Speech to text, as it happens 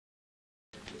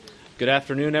Good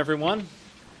afternoon, everyone.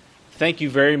 Thank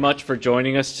you very much for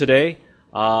joining us today,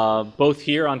 both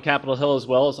here on Capitol Hill as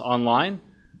well as online.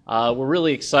 We're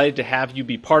really excited to have you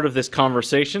be part of this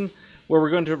conversation where we're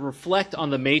going to reflect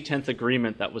on the May 10th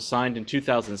agreement that was signed in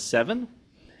 2007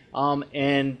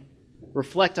 and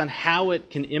reflect on how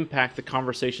it can impact the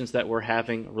conversations that we're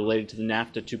having related to the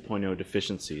NAFTA 2.0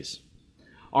 deficiencies.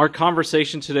 Our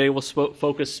conversation today will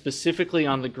focus specifically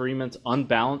on the agreement's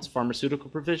unbalanced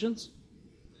pharmaceutical provisions.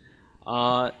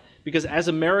 Because as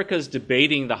America is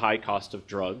debating the high cost of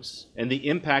drugs and the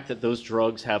impact that those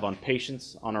drugs have on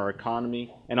patients, on our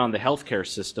economy, and on the healthcare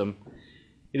system,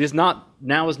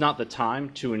 now is not the time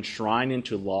to enshrine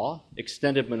into law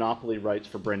extended monopoly rights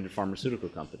for branded pharmaceutical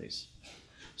companies.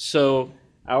 So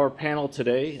our panel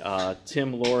today,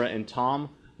 Tim, Laura, and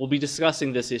Tom, will be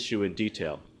discussing this issue in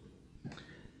detail.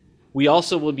 We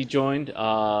also will be joined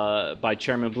by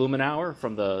Chairman Blumenauer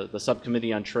from the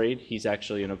Subcommittee on Trade. He's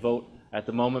actually in a vote at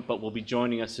the moment, but will be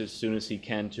joining us as soon as he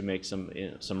can to make some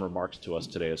remarks to us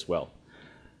today as well.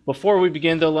 Before we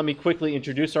begin, though, let me quickly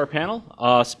introduce our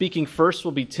panel. Speaking first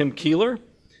will be Tim Keeler.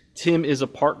 Tim is a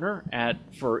partner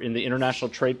in the international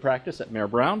trade practice at Mayer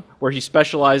Brown, where he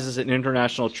specializes in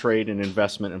international trade and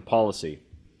investment and policy.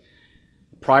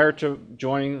 Prior to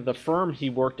joining the firm, he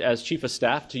worked as Chief of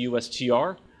Staff to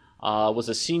USTR, was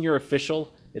a senior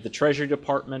official at the Treasury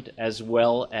Department, as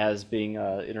well as being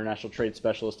an international trade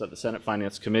specialist at the Senate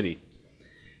Finance Committee.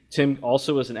 Tim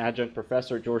also is an adjunct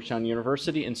professor at Georgetown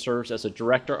University and serves as a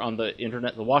director on the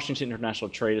Washington International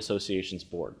Trade Association's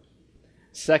board.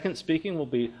 Second speaking will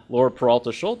be Laura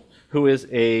Peralta-Schulte, who is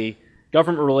a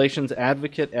government relations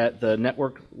advocate at the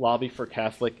Network Lobby for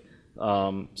Catholic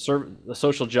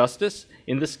Social Justice.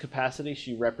 In this capacity,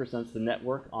 she represents the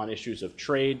network on issues of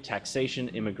trade, taxation,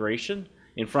 immigration,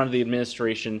 in front of the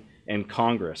administration and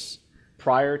Congress.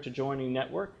 Prior to joining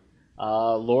Network,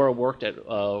 Laura worked at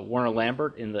Warner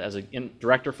Lambert as a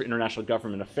director for international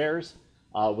government affairs,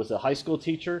 was a high school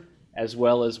teacher, as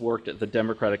well as worked at the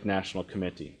Democratic National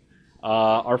Committee.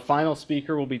 Our final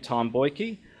speaker will be Tom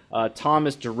Bollyky. Tom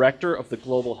is director of the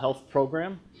Global Health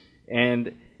Program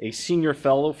and a senior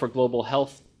fellow for global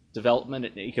health development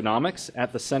and economics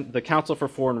at the Council for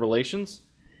Foreign Relations.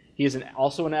 He is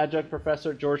also an adjunct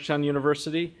professor at Georgetown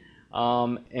University,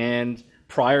 and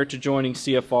prior to joining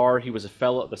CFR, he was a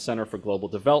fellow at the Center for Global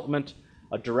Development,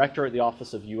 a director at the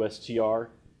Office of USTR.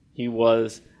 He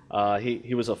was a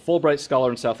Fulbright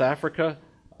Scholar in South Africa,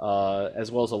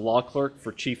 as well as a law clerk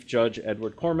for Chief Judge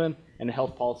Edward Corman, and a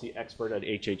health policy expert at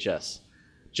HHS.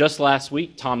 Just last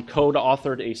week, Tom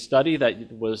co-authored a study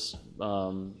that was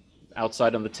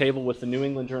outside on the table with the New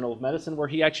England Journal of Medicine, where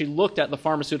he actually looked at the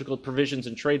pharmaceutical provisions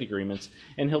and trade agreements,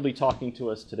 and he'll be talking to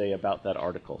us today about that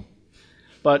article.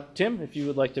 But Tim, if you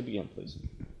would like to begin, please.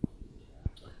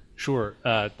 Sure.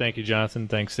 Thank you, Jonathan.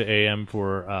 Thanks to AM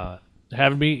for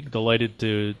having me. Delighted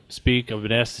to speak. I've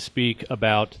been asked to speak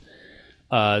about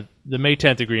the May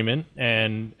 10th agreement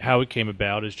and how it came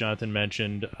about. As Jonathan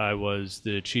mentioned, I was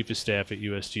the Chief of Staff at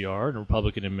USTR in a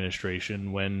Republican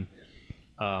administration when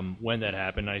that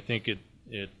happened. I think it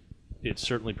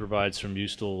certainly provides some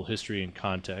useful history and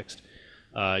context.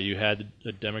 You had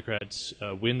the Democrats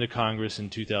win the Congress in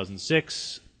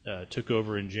 2006, took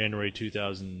over in January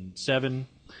 2007.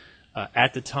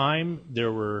 At the time,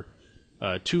 there were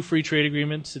two free trade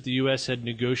agreements that the U.S. had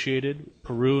negotiated,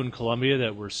 Peru and Colombia,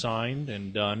 that were signed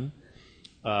and done.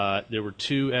 There were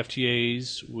two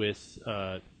FTAs with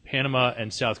Panama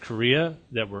and South Korea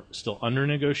that were still under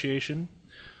negotiation.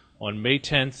 On May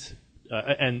 10th,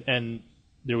 and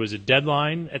there was a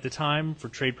deadline at the time for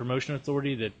Trade Promotion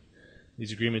Authority that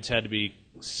these agreements had to be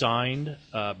signed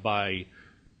by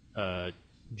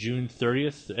June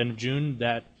 30th, the end of June,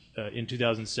 in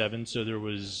 2007. So there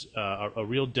was a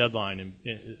real deadline, and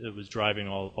it was driving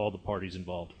all the parties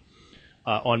involved.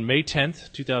 On May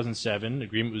 10th, 2007, an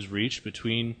agreement was reached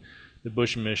between the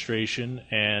Bush administration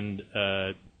and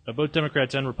both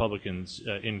Democrats and Republicans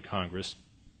in Congress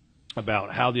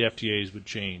about how the FTAs would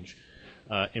change,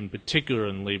 in particular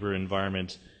in labor,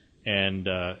 environment, and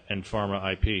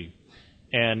pharma IP.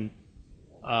 And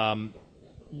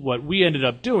what we ended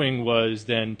up doing was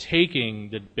then taking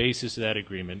the basis of that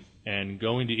agreement and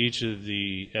going to each of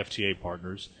the FTA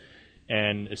partners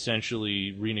and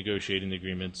essentially renegotiating the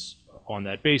agreements on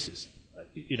that basis.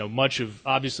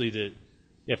 Obviously the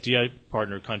FTA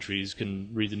partner countries can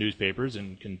read the newspapers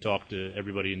and can talk to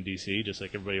everybody in D.C., just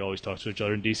like everybody always talks to each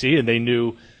other in D.C., and they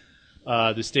knew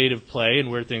the state of play and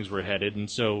where things were headed. And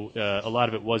so a lot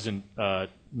of it wasn't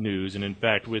news. And in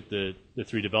fact, with the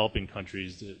three developing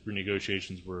countries, the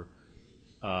renegotiations were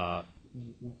on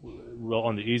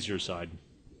the easier side.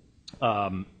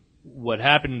 what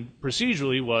happened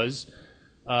procedurally was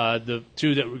the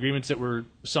two agreements that were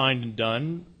signed and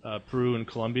done, Peru and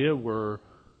Colombia, were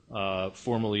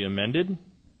formally amended.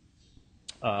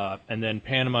 And then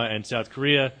Panama and South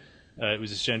Korea, it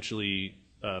was essentially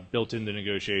built into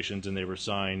negotiations, and they were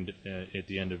signed at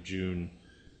the end of June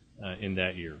in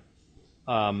that year.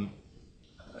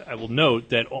 I will note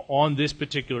that on this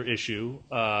particular issue,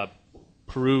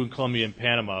 Peru and Colombia and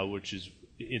Panama, which is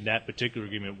in that particular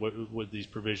agreement, what these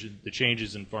provisions, the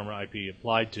changes in pharma IP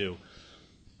applied to,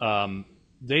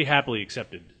 they happily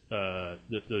accepted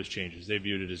those changes. They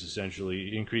viewed it as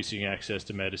essentially increasing access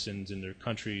to medicines in their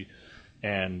country,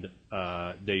 and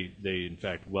they in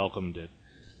fact welcomed it.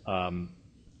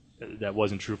 That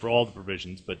wasn't true for all the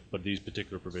provisions, but these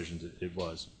particular provisions it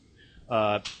was.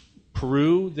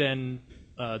 Peru then,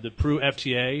 the Peru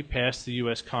FTA passed the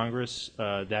U.S. Congress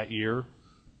that year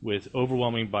with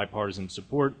overwhelming bipartisan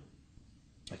support.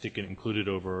 I think it included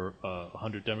over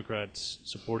 100 Democrats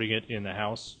supporting it in the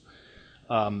House.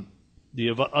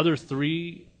 The other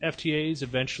three FTAs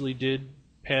eventually did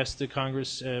pass the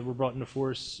Congress, were brought into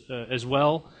force as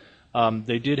well.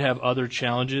 They did have other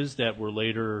challenges that were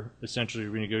later essentially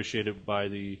renegotiated by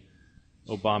the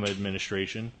Obama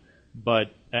administration.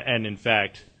 And in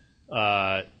fact,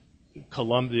 the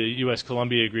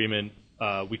U.S.-Colombia agreement,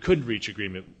 we couldn't reach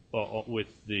agreement with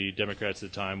the Democrats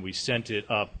at the time. We sent it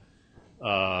up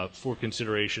for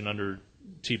consideration under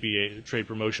TPA, Trade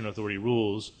Promotion Authority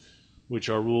rules, which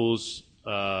are rules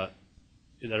that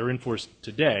are in force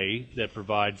today that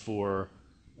provide for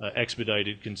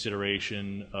expedited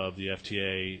consideration of the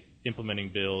FTA implementing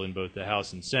bill in both the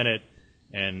House and Senate,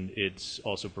 and it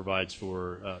also provides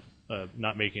for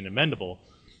not making it amendable.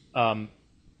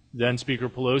 Then Speaker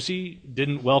Pelosi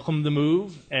didn't welcome the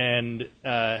move and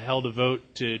held a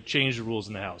vote to change the rules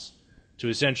in the House to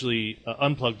essentially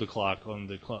unplug the clock on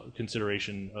the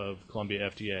consideration of Colombia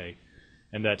FTA,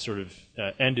 and that sort of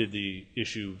ended the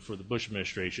issue for the Bush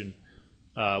administration.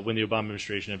 When the Obama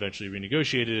administration eventually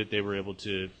renegotiated it, they were able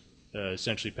to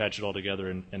essentially patch it all together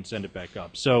and send it back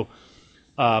up. So,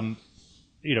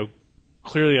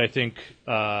 clearly, I think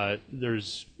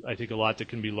there's a lot that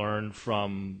can be learned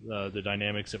from the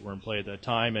dynamics that were in play at that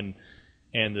time, and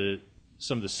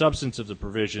some of the substance of the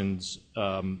provisions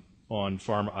on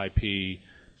pharma IP,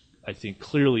 I think,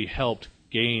 clearly helped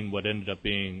gain what ended up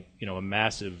being a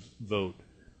massive vote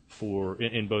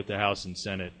in both the House and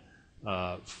Senate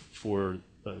for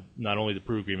not only the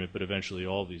Peru agreement but eventually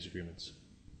all of these agreements.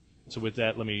 So with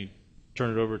that, let me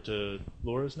turn it over to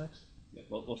Laura's next.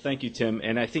 Well, thank you, Tim.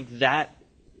 And I think that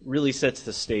really sets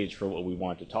the stage for what we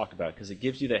want to talk about, because it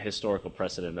gives you that historical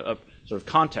precedent of sort of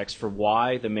context for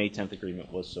why the May 10th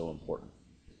agreement was so important.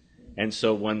 And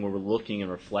so when we're looking and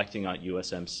reflecting on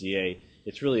USMCA,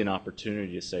 it's really an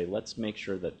opportunity to say, let's make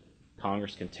sure that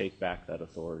Congress can take back that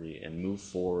authority and move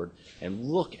forward and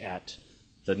look at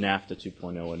the NAFTA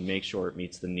 2.0 and make sure it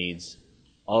meets the needs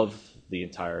of the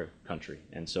entire country.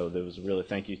 And so there was really,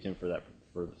 thank you, Tim, for that,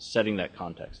 for setting that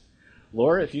context.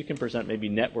 Laura, if you can present maybe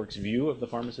Network's view of the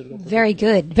pharmaceutical program. Very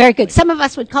good, very good. Some of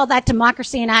us would call that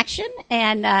democracy in action,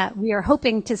 and we are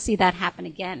hoping to see that happen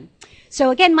again.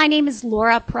 So again, my name is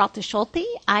Laura Peralta-Schulte.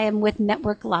 I am with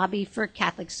Network Lobby for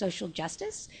Catholic Social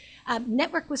Justice.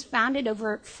 Network was founded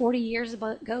over 40 years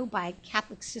ago by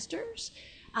Catholic sisters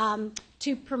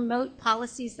to promote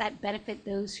policies that benefit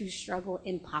those who struggle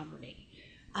in poverty.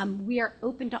 We are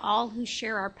open to all who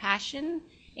share our passion,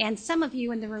 and some of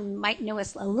you in the room might know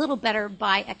us a little better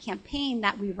by a campaign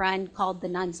that we run called the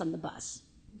Nuns on the Bus.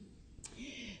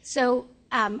 So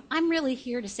I'm really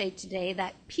here to say today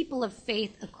that people of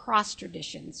faith across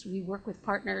traditions, we work with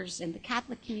partners in the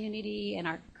Catholic community, and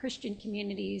our Christian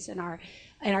communities, and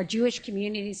our Jewish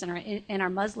communities, and our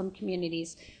Muslim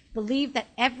communities, believe that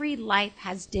every life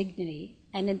has dignity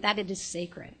and that it is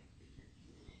sacred.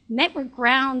 Network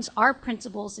grounds our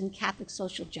principles in Catholic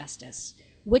social justice,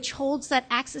 which holds that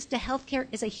access to healthcare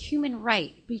is a human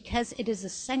right because it is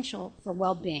essential for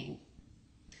well-being.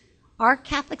 Our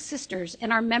Catholic sisters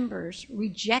and our members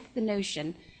reject the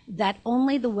notion that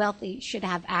only the wealthy should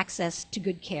have access to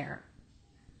good care.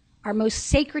 Our most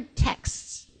sacred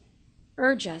texts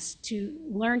urge us to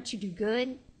learn to do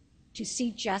good, to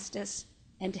seek justice,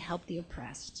 and to help the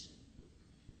oppressed.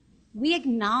 We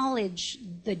acknowledge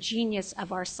the genius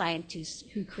of our scientists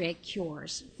who create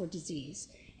cures for disease,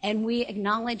 and we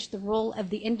acknowledge the role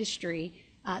of the industry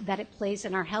that it plays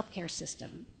in our healthcare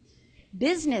system.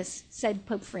 Business, said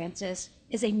Pope Francis,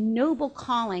 is a noble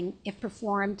calling if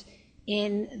performed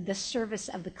in the service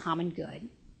of the common good.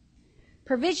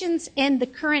 Provisions in the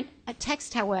current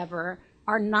text, however,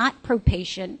 are not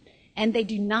pro-patient, and they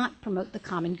do not promote the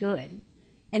common good.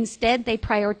 Instead, they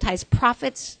prioritize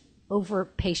profits over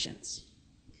patients.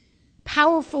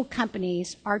 Powerful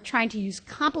companies are trying to use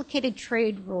complicated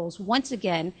trade rules once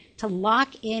again to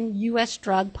lock in U.S.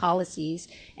 drug policies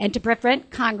and to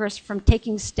prevent Congress from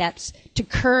taking steps to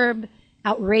curb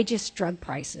outrageous drug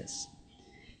prices.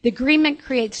 The agreement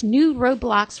creates new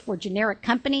roadblocks for generic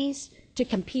companies to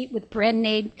compete with brand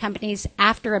name companies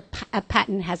after a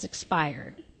patent has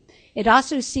expired. It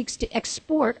also seeks to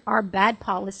export our bad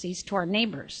policies to our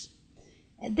neighbors.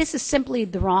 This is simply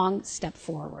the wrong step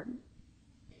forward.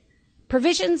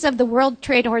 Provisions of the World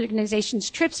Trade Organization's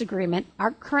TRIPS agreement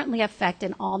are currently in effect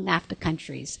in all NAFTA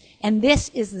countries, and this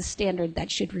is the standard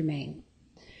that should remain.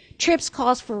 TRIPS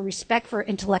calls for respect for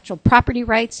intellectual property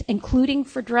rights, including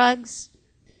for drugs,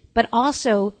 but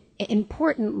also,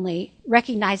 importantly,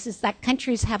 recognizes that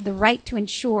countries have the right to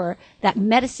ensure that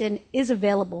medicine is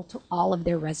available to all of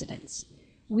their residents.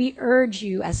 We urge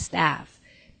you as staff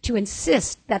to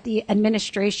insist that the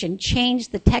administration change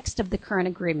the text of the current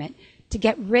agreement to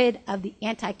get rid of the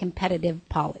anti-competitive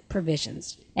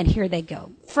provisions. And here they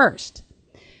go. First,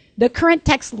 the current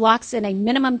text locks in a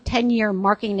minimum 10-year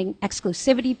marketing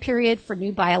exclusivity period for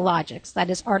new biologics. That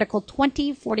is Article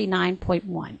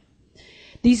 2049.1.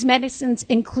 These medicines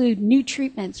include new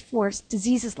treatments for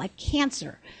diseases like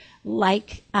cancer,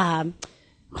 like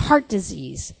heart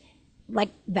disease,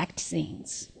 like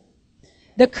vaccines.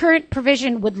 The current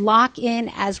provision would lock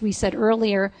in, as we said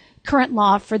earlier, current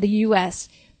law for the U.S.,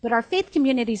 but our faith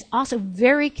community is also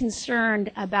very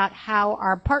concerned about how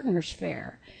our partners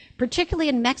fare, particularly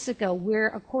in Mexico, where,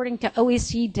 according to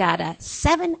OECD data,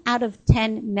 7 out of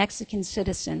 10 Mexican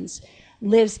citizens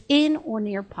lives in or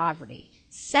near poverty.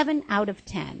 7 out of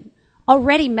 10.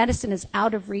 Already medicine is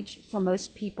out of reach for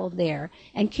most people there.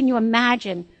 And can you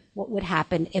imagine what would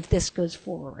happen if this goes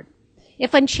forward?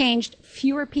 If unchanged,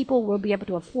 fewer people will be able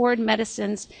to afford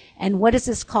medicines. And what is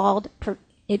this called?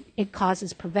 It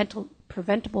causes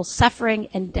preventable suffering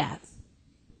and death.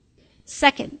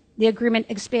 Second, the agreement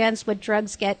expands what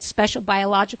drugs get special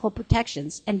biological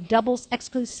protections and doubles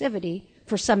exclusivity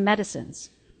for some medicines.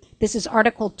 This is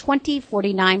Article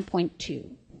 2049.2.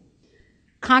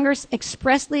 Congress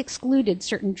expressly excluded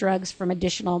certain drugs from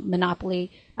additional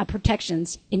monopoly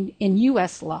protections in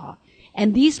U.S. law,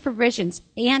 and these provisions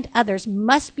and others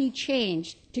must be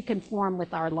changed to conform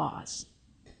with our laws.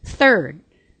 Third,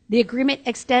 the agreement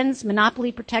extends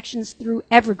monopoly protections through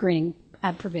evergreen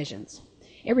provisions.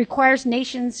 It requires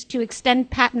nations to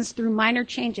extend patents through minor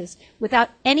changes without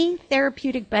any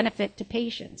therapeutic benefit to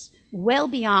patients, well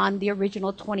beyond the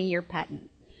original 20-year patent.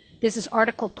 This is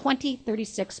Article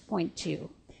 2036.2.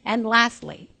 And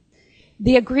lastly,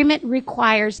 the agreement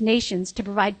requires nations to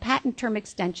provide patent term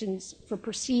extensions for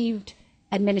perceived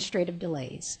administrative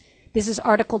delays. This is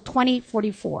Article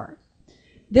 2044.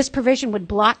 This provision would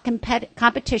block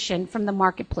competition from the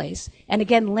marketplace and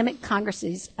again limit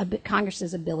Congress's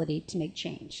ability to make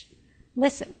change.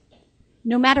 Listen,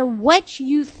 no matter what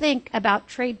you think about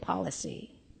trade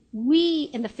policy, we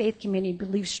in the faith community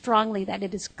believe strongly that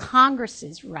it is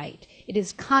Congress's right, it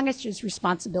is Congress's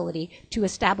responsibility to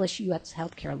establish U.S.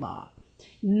 healthcare law,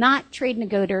 not trade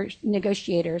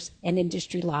negotiators and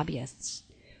industry lobbyists.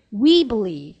 We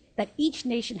believe that each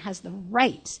nation has the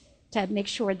right to make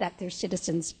sure that their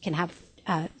citizens can have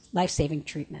life-saving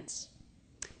treatments.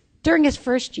 During his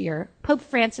first year, Pope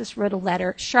Francis wrote a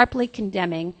letter sharply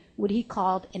condemning what he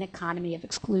called an economy of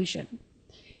exclusion.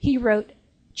 He wrote,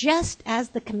 "Just as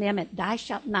the commandment, 'Thou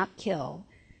shalt not kill,'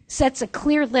 sets a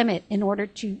clear limit in order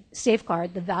to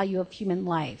safeguard the value of human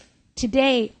life,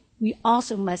 today we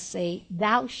also must say,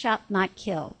 'Thou shalt not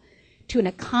kill,' to an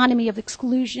economy of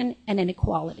exclusion and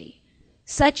inequality.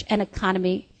 Such an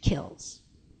economy kills."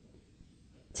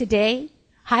 Today,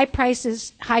 high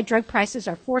drug prices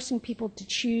are forcing people to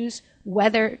choose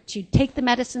whether to take the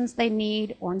medicines they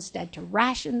need or instead to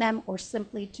ration them or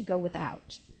simply to go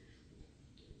without.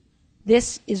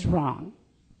 This is wrong.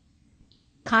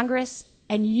 Congress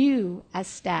and you as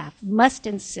staff must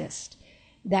insist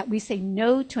that we say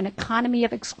no to an economy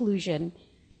of exclusion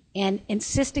and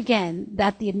insist again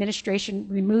that the administration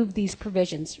remove these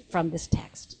provisions from this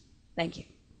text. Thank you.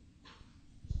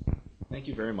 Thank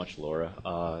you very much, Laura.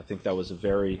 I think that was a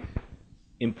very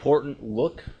important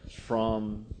look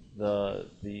from the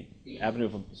avenue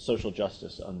of social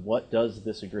justice on what does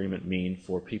this agreement mean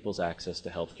for people's access to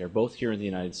health care, both here in the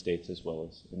United States as well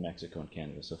as in Mexico and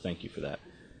Canada. So thank you for that.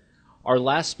 Our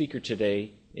last speaker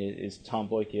today is Tom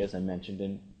Bollyky, as I mentioned,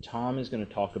 and Tom is going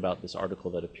to talk about this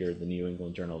article that appeared in the New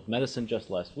England Journal of Medicine just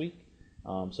last week.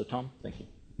 So Tom, thank you.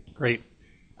 Great.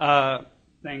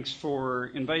 Thanks for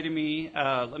inviting me.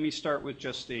 Let me start with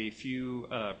just a few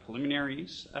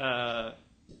preliminaries.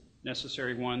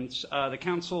 necessary ones. The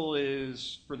Council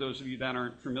is, for those of you that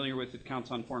aren't familiar with it, the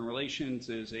Council on Foreign Relations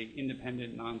is an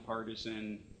independent,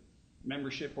 nonpartisan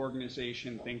membership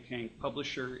organization, think tank,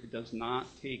 publisher. It does not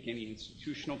take any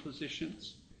institutional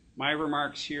positions. My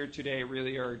remarks here today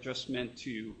really are just meant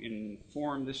to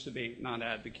inform this debate, not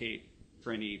advocate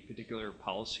for any particular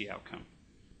policy outcome.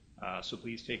 So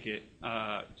please take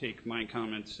my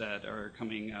comments that are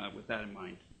coming with that in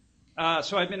mind.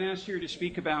 So I've been asked here to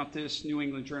speak about this New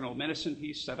England Journal of Medicine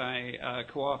piece that I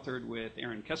co-authored with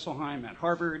Aaron Kesselheim at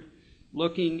Harvard,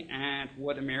 looking at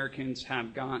what Americans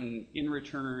have gotten in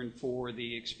return for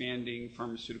the expanding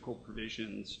pharmaceutical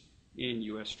provisions in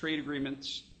U.S. trade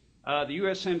agreements. The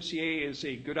USMCA is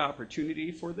a good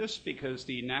opportunity for this because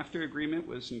the NAFTA agreement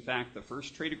was in fact the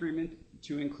first trade agreement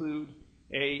to include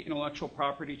a intellectual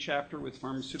property chapter with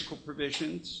pharmaceutical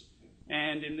provisions.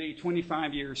 And in the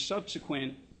 25 years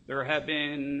subsequent, there have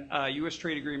been U.S.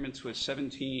 trade agreements with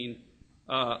 17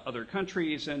 other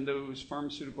countries, and those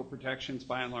pharmaceutical protections,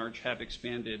 by and large, have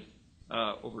expanded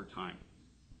over time.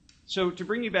 So to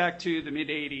bring you back to the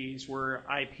mid-'80s, where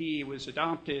IP was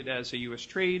adopted as a U.S.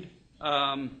 trade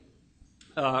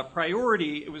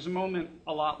priority, it was a moment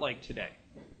a lot like today.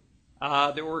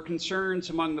 There were concerns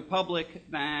among the public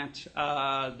that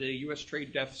the U.S.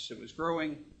 trade deficit was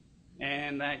growing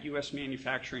and that U.S.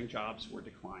 manufacturing jobs were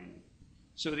declining.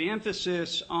 So the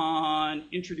emphasis on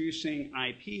introducing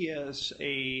IP as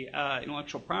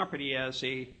intellectual property as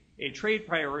a trade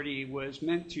priority was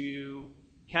meant to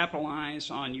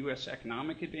capitalize on U.S.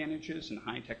 economic advantages in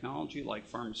high technology like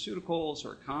pharmaceuticals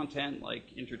or content like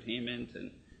entertainment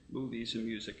and movies and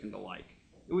music and the like.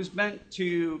 It was meant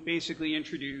to basically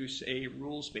introduce a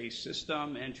rules-based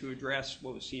system and to address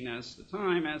what was seen as the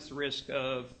time as the risk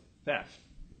of theft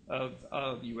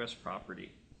of U.S.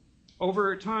 property.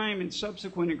 Over time, in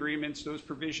subsequent agreements, those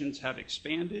provisions have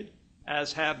expanded,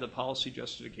 as have the policy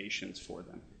justifications for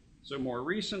them. So more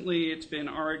recently, it's been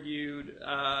argued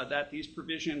that these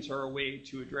provisions are a way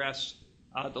to address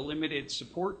the limited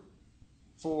support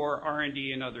for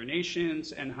R&D in other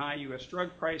nations and high U.S. drug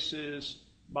prices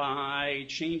by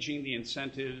changing the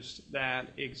incentives that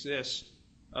exist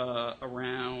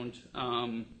around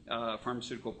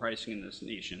pharmaceutical pricing in those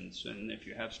nations. And if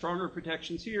you have stronger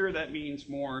protections here, that means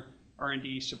more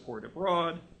R&D support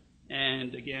abroad,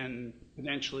 and again,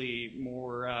 potentially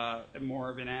more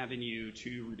of an avenue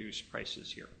to reduce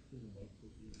prices here.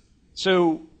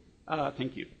 So,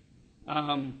 thank you.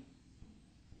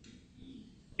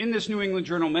 In this New England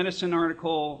Journal of Medicine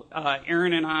article,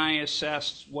 Aaron and I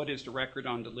assessed what is the record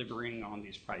on delivering on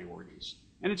these priorities,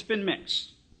 and it's been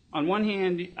mixed. On one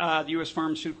hand, the U.S.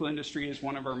 pharmaceutical industry is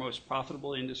one of our most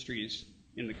profitable industries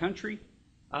in the country.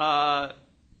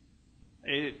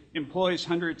 It employs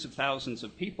hundreds of thousands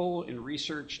of people in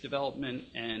research, development,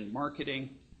 and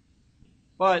marketing.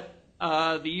 But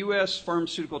the U.S.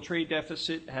 pharmaceutical trade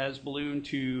deficit has ballooned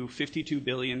to $52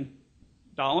 billion.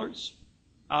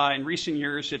 In recent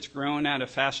years, it's grown at a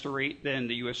faster rate than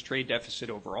the U.S. trade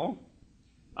deficit overall.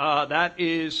 That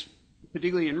is,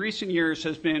 particularly in recent years,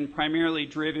 has been primarily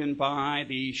driven by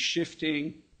the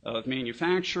shifting of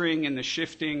manufacturing and the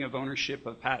shifting of ownership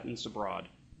of patents abroad.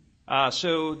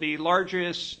 So the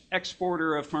largest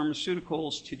exporter of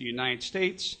pharmaceuticals to the United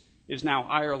States is now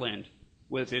Ireland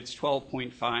with its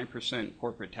 12.5%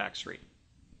 corporate tax rate.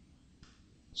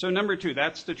 So number two,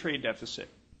 that's the trade deficit.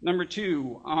 Number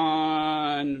two,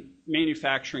 on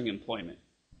manufacturing employment.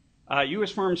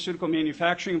 U.S. pharmaceutical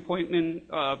manufacturing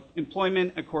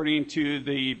employment, according to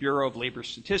the Bureau of Labor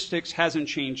Statistics, hasn't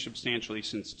changed substantially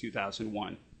since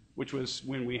 2001, which was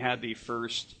when we had the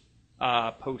first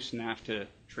post-NAFTA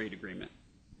trade agreement.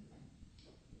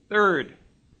 Third,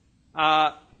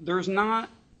 there's not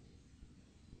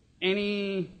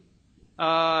any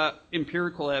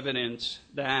empirical evidence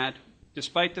that,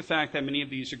 despite the fact that many of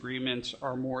these agreements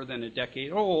are more than a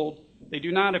decade old, they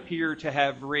do not appear to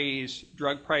have raised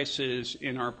drug prices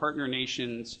in our partner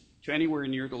nations to anywhere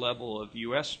near the level of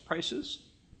U.S. prices.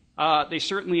 They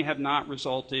certainly have not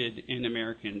resulted in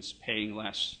Americans paying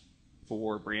less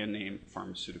for brand name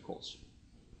pharmaceuticals.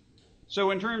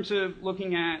 So in terms of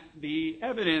looking at the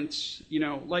evidence,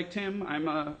 like Tim, I'm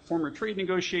a former trade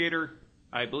negotiator.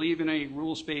 I believe in a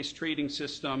rules-based trading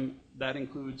system that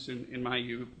includes, in my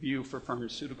view, for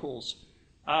pharmaceuticals.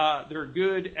 There are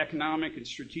good economic and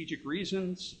strategic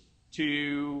reasons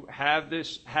to have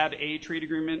a trade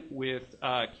agreement with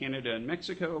Canada and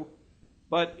Mexico.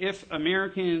 But if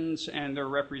Americans and their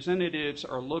representatives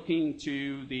are looking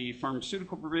to the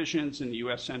pharmaceutical provisions in the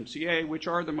USMCA, which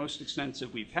are the most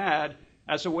extensive we've had,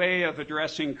 as a way of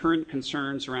addressing current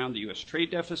concerns around the U.S.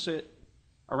 trade deficit,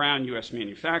 around U.S.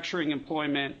 manufacturing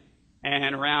employment,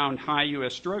 and around high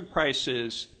U.S. drug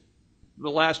prices, the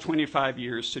last 25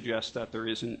 years suggest that there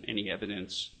isn't any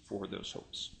evidence for those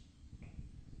hopes.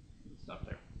 Stop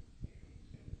there.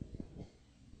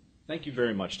 Thank you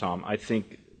very much, Tom. I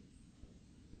think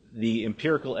the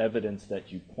empirical evidence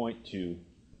that you point to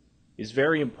is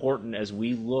very important as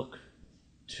we look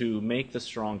to make the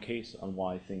strong case on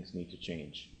why things need to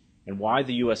change and why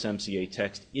the USMCA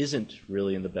text isn't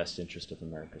really in the best interest of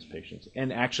America's patients.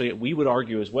 And actually, we would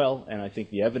argue as well, and I think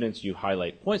the evidence you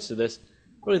highlight points to this,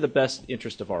 really the best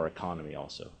interest of our economy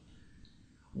also.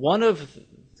 One of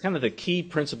kind of the key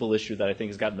principal issue that I think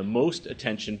has gotten the most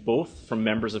attention, both from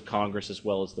members of Congress as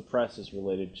well as the press, is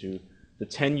related to the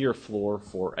 10-year floor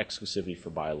for exclusivity for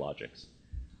biologics.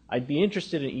 I'd be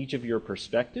interested in each of your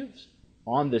perspectives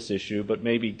on this issue, but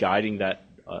maybe guiding that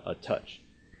a touch.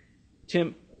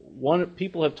 Tim,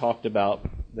 people have talked about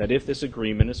that if this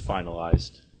agreement is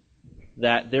finalized,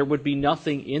 that there would be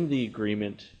nothing in the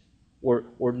agreement,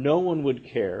 or no one would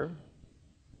care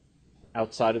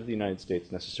outside of the United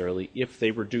States necessarily if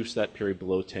they reduce that period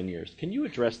below 10 years. Can you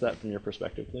address that from your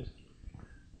perspective, please?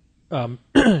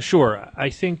 Sure. I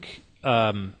think,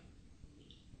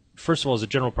 first of all, as a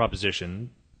general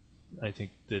proposition, I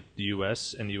think that the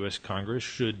U.S. and the U.S. Congress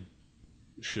should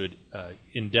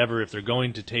endeavor, if they're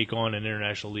going to take on an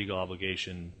international legal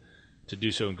obligation, to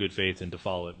do so in good faith and to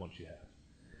follow it once you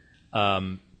have.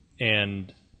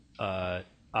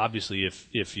 Obviously,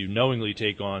 if you knowingly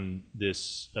take on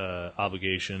this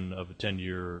obligation of a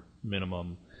 10-year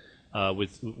minimum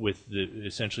with the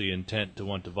essentially intent to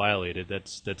want to violate it,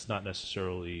 that's not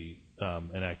necessarily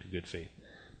an act of good faith.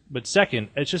 But second,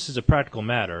 it's just as a practical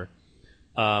matter,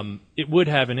 it would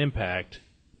have an impact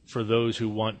for those who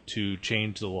want to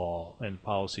change the law and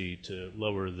policy to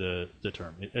lower the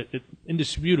term.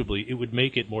 Indisputably, it would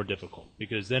make it more difficult,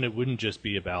 because then it wouldn't just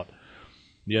be about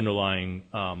the underlying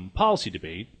policy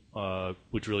debate,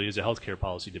 which really is a healthcare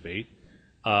policy debate.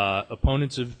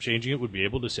 Opponents of changing it would be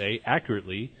able to say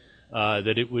accurately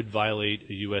that it would violate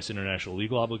a U.S. international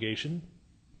legal obligation.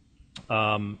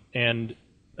 And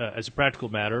as a practical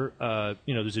matter,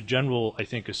 there's a general, I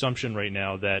think, assumption right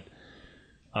now that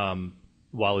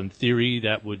while in theory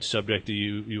that would subject the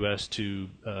U.S. to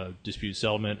dispute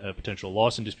settlement, a potential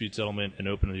loss in dispute settlement, and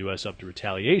open the U.S. up to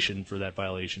retaliation for that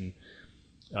violation,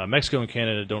 Mexico and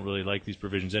Canada don't really like these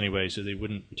provisions anyway, so they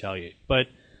wouldn't retaliate. But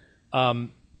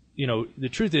the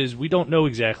truth is, we don't know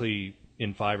exactly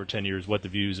in 5 or 10 years what the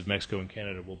views of Mexico and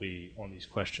Canada will be on these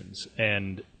questions,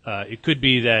 and it could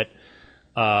be that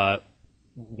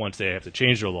once they have to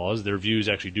change their laws, their views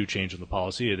actually do change on the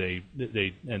policy.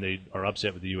 They are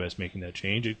upset with the U.S. making that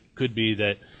change. It could be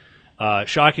that,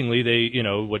 shockingly,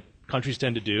 what countries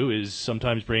tend to do is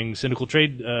sometimes bring cynical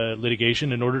trade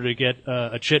litigation in order to get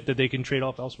a chit that they can trade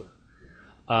off elsewhere.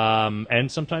 And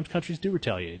sometimes countries do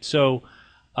retaliate. So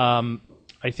I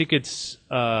think it's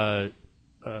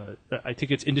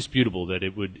indisputable that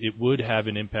it would have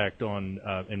an impact on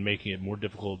in making it more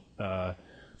difficult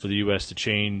for the U.S. to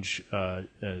change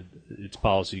its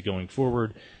policy going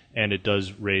forward, and it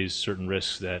does raise certain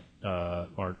risks that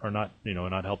are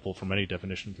not helpful from any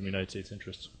definition from the United States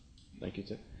interests. Thank you,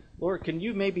 Tim. Laura, can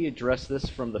you maybe address this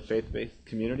from the faith-based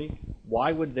community?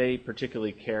 Why would they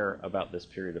particularly care about this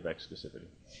period of exclusivity?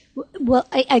 Well,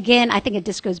 again, I think it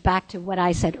just goes back to what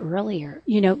I said earlier.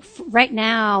 Right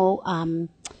now,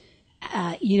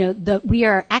 we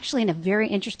are actually in a very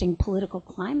interesting political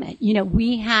climate.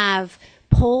 We have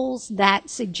polls that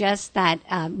suggest that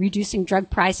reducing drug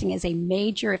pricing is a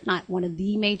major, if not one of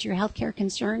the major healthcare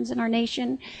concerns in our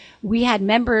nation. We had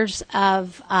members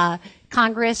of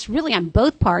Congress, really on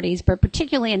both parties, but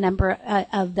particularly a number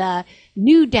of the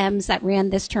new Dems that ran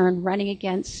this turn running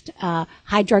against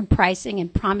high drug pricing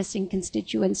and promising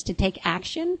constituents to take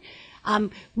action.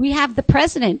 We have the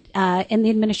president and the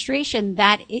administration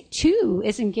that it too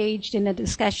is engaged in a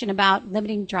discussion about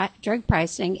limiting drug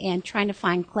pricing and trying to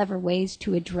find clever ways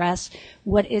to address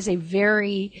what is a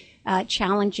very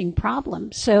challenging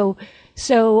problem. So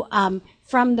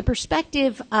from the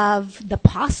perspective of the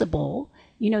possible,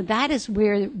 that is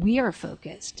where we are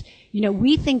focused.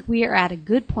 We think we are at a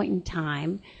good point in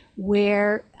time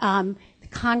where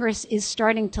Congress is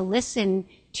starting to listen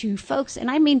to folks,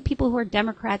 and I mean people who are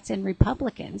Democrats and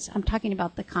Republicans. I'm talking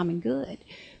about the common good.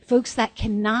 Folks that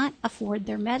cannot afford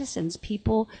their medicines,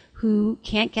 people who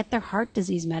can't get their heart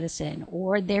disease medicine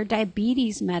or their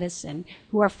diabetes medicine,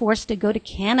 who are forced to go to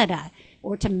Canada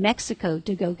or to Mexico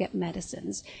to go get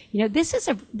medicines. This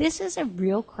is a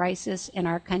real crisis in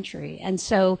our country. And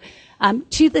so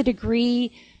to the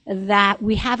degree that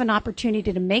we have an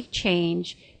opportunity to make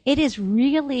change, it is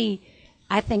really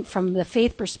I think from the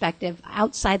faith perspective,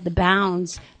 outside the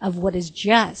bounds of what is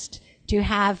just, to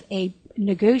have an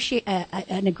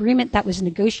agreement that was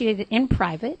negotiated in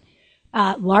private,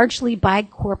 largely by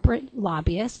corporate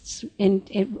lobbyists in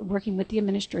working with the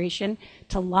administration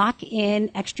to lock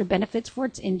in extra benefits for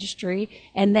its industry,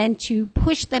 and then to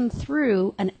push them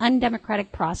through an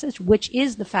undemocratic process, which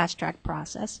is the fast track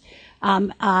process,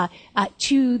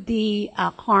 to the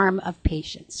harm of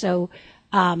patients. So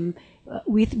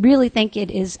we really think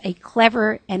it is a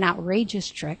clever and outrageous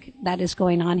trick that is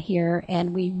going on here,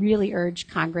 and we really urge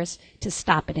Congress to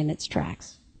stop it in its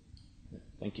tracks.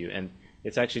 Thank you. And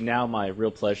it's actually now my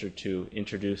real pleasure to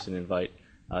introduce and invite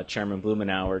Chairman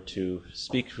Blumenauer to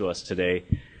speak to us today.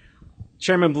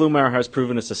 Chairman Blumenauer has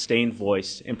proven a sustained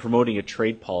voice in promoting a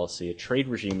trade policy, a trade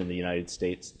regime in the United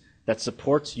States that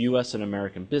supports U.S. and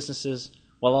American businesses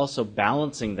while also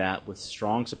balancing that with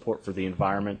strong support for the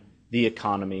environment, the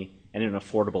economy, and an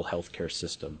affordable healthcare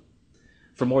system.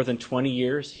 For more than 20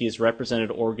 years, he has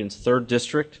represented Oregon's 3rd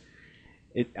District,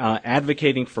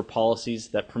 advocating for policies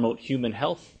that promote human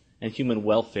health and human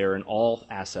welfare in all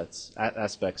aspects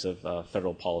of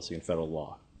federal policy and federal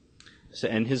law.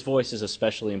 And his voice is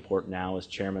especially important now as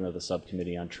chairman of the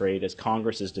Subcommittee on Trade as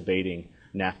Congress is debating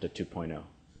NAFTA 2.0.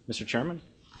 Mr. Chairman?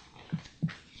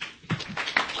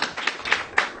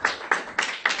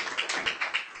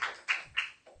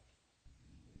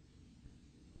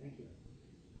 Thank you.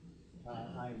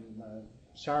 I'm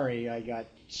sorry I got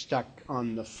stuck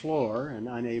on the floor and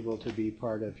unable to be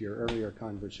part of your earlier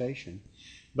conversation.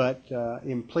 But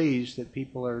I'm pleased that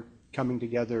people are coming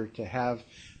together to have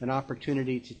an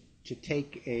opportunity to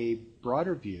take a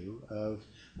broader view of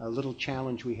a little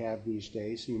challenge we have these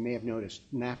days. You may have noticed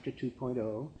NAFTA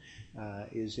 2.0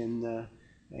 is in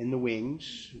the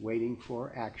wings, waiting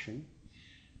for action.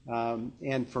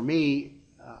 And for me,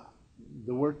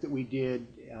 the work that we did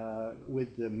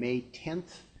with the May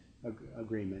 10th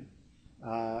agreement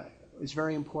is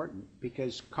very important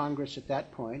because Congress at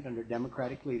that point, under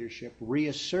Democratic leadership,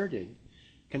 reasserted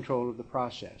control of the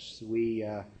process. We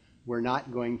were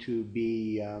not going to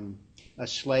be a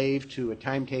slave to a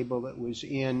timetable that was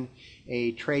in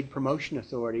a trade promotion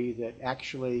authority that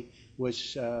actually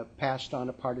was passed on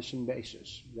a partisan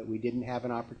basis, that we didn't have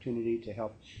an opportunity to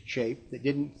help shape, that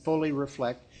didn't fully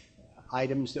reflect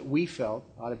items that we felt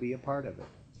ought to be a part of it.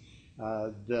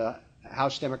 The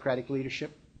House Democratic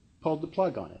leadership pulled the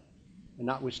plug on it, and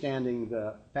notwithstanding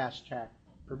the fast track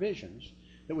provisions,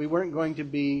 that we weren't going to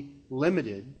be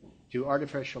limited to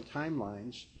artificial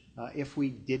timelines if we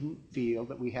didn't feel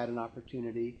that we had an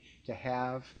opportunity to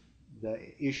have the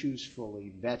issues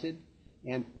fully vetted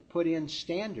and put in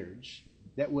standards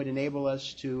that would enable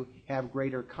us to have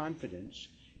greater confidence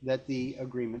that the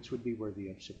agreements would be worthy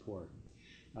of support.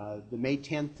 The May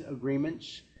 10th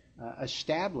agreements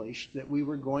established that we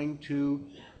were going to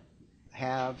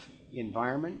have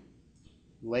environment,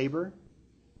 labor,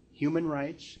 human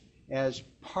rights as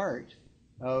part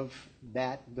of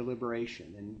that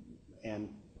deliberation, and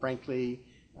frankly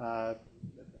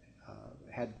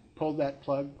had pulled that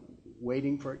plug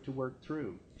waiting for it to work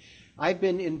through. I've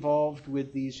been involved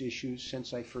with these issues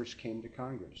since I first came to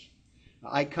Congress.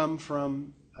 I come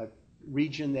from a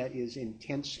region that is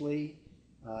intensely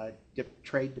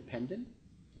trade dependent.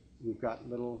 We've got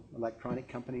little electronic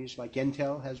companies like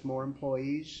Intel has more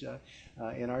employees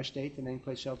in our state than any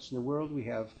place else in the world. We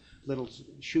have little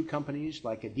shoe companies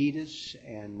like Adidas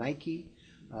and Nike,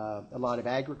 a lot of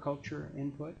agriculture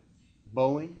input,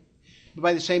 Boeing. But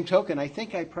by the same token, I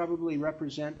think I probably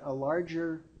represent a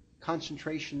larger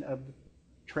concentration of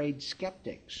trade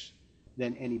skeptics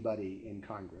than anybody in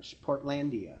Congress.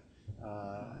 Portlandia,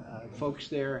 folks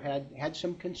there had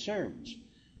some concerns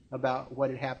about what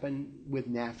had happened with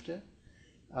NAFTA.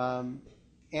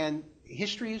 And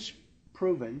history has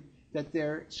proven that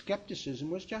their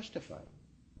skepticism was justified.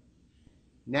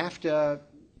 NAFTA,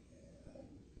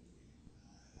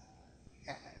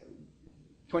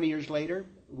 20 years later,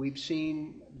 we've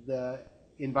seen the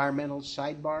environmental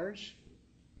sidebars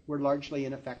were largely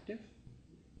ineffective.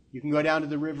 You can go down to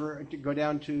the river, go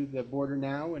down to the border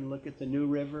now and look at the new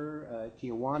river,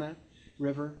 Tijuana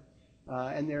River,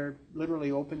 and they're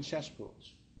literally open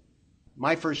cesspools.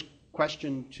 My first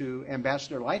question to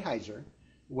Ambassador Lighthizer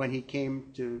when he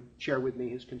came to share with me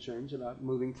his concerns about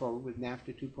moving forward with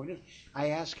NAFTA 2.0, I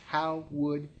asked how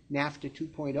would NAFTA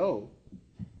 2.0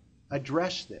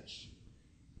 address this?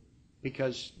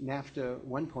 Because NAFTA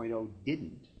 1.0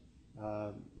 didn't.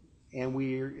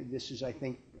 And this is, I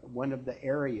think, one of the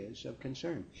areas of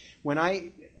concern. When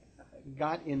I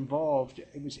got involved,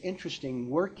 it was interesting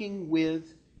working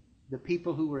with the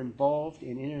people who were involved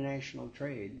in international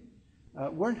trade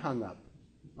weren't hung up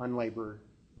on labor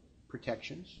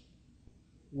protections,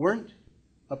 weren't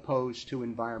opposed to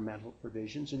environmental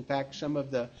provisions. In fact, some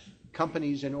of the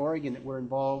companies in Oregon that were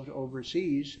involved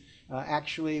overseas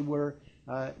actually were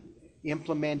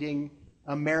implementing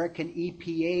American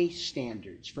EPA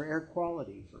standards for air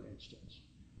quality, for instance.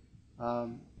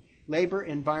 Labor,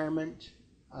 environment,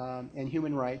 and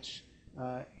human rights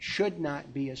should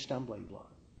not be a stumbling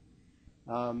block.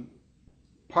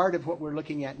 Part of what we're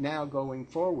looking at now going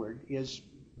forward is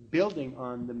building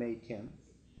on the May 10th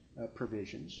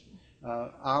provisions.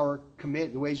 Our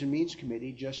committee, the Ways and Means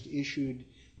Committee, just issued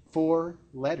 4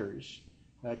 letters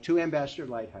to Ambassador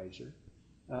Lighthizer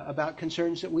about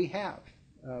concerns that we have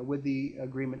with the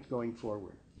agreement going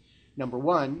forward. Number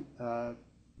 1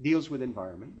 deals with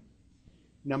environment.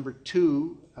 Number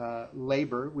 2,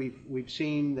 labor. We've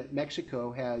seen that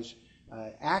Mexico has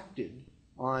acted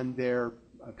on their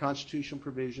constitutional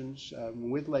provisions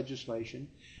with legislation,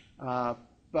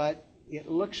 but it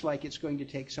looks like it's going to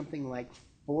take something like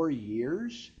 4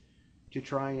 years to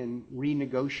try and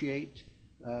renegotiate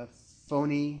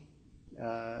phony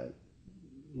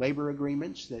labor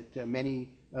agreements that many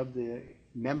of the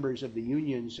members of the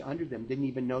unions under them didn't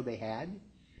even know they had.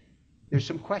 There's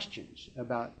some questions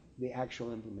about the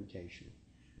actual implementation.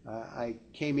 I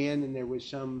came in and there was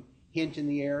some hint in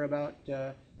the air about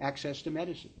access to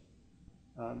medicine.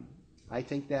 I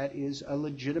think that is a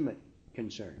legitimate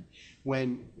concern.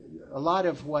 When a lot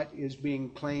of what is being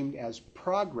claimed as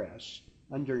progress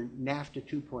under NAFTA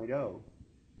 2.0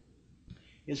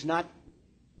 is not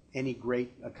any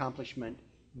great accomplishment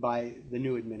by the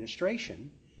new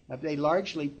administration. They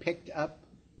largely picked up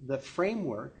the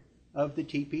framework of the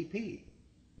TPP.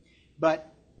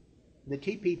 But the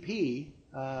TPP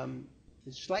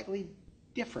is slightly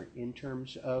different in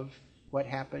terms of what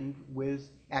happened with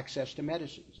access to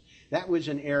medicines. That was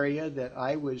an area that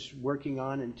I was working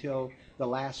on until the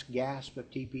last gasp of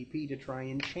TPP to try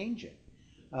and change it.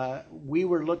 We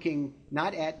were looking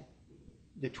not at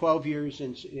the 12 years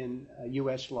in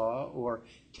U.S. law or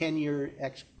 10-year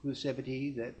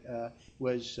exclusivity that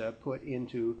was put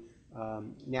into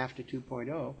NAFTA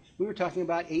 2.0. We were talking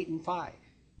about 8 and 5.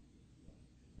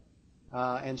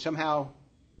 And somehow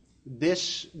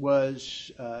this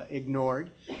was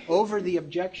ignored over the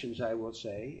objections, I will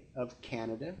say, of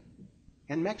Canada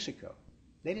and Mexico.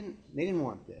 They didn't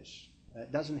want this.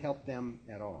 It doesn't help them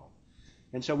at all.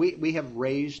 And so we have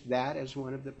raised that as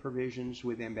one of the provisions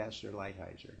with Ambassador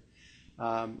Lighthizer.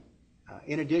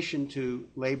 In addition to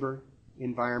labor,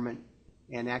 environment,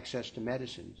 and access to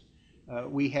medicines,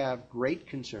 we have great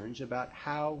concerns about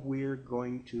how we're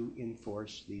going to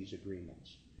enforce these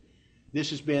agreements. This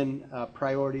has been a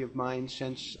priority of mine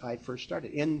since I first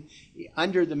started.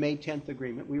 Under the May 10th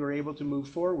agreement, we were able to move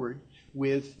forward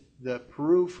with the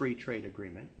Peru Free Trade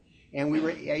Agreement, and we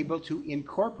were able to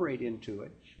incorporate into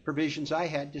it provisions I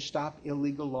had to stop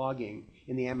illegal logging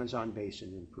in the Amazon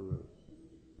basin in Peru.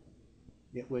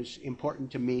 It was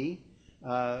important to me,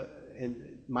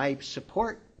 and my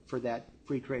support for that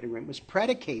free trade agreement was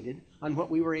predicated on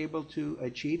what we were able to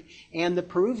achieve, and the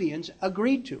Peruvians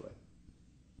agreed to it.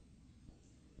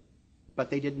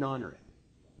 But they didn't honor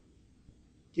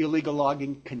it. Illegal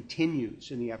logging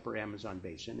continues in the upper Amazon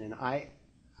basin, and I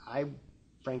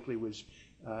frankly was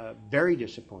very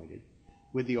disappointed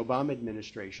with the Obama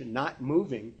administration not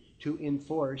moving to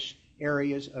enforce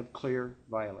areas of clear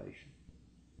violation.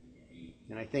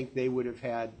 And I think they would have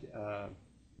had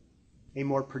a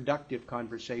more productive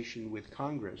conversation with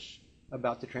Congress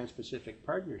about the Trans-Pacific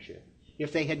Partnership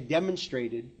if they had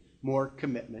demonstrated more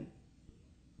commitment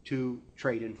to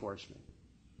trade enforcement.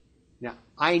 Now,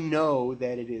 I know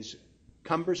that it is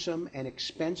cumbersome and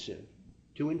expensive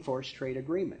to enforce trade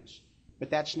agreements, but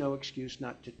that's no excuse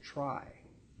not to try.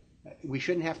 We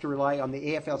shouldn't have to rely on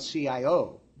the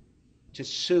AFL-CIO to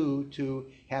sue to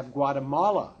have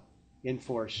Guatemala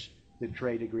enforce the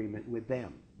trade agreement with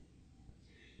them.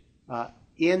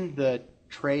 In the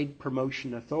Trade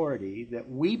Promotion Authority that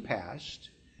we passed,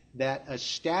 that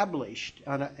established,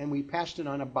 and we passed it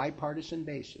on a bipartisan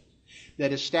basis,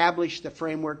 that established the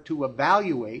framework to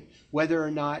evaluate whether or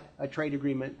not a trade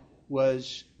agreement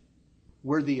was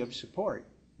worthy of support.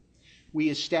 We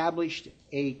established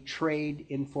a trade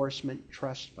enforcement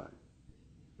trust fund.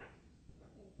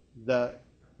 The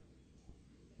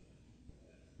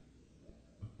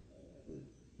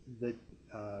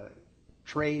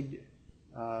trade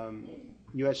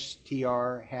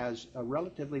USTR has a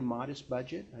relatively modest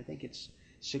budget. I think it's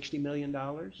 $60 million.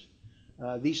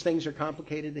 These things are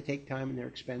complicated, they take time, and they're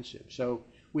expensive. So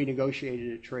we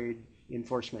negotiated a trade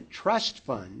enforcement trust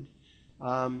fund,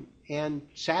 and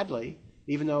sadly,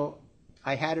 even though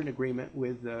I had an agreement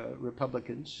with the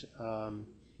Republicans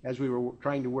as we were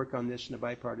trying to work on this on a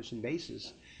bipartisan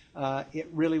basis, it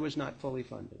really was not fully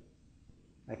funded.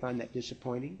 I find that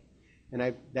disappointing.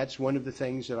 And that's one of the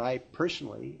things that I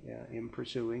personally am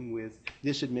pursuing with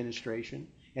this administration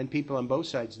and people on both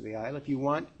sides of the aisle. If you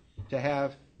want to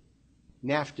have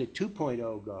NAFTA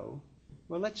 2.0 go,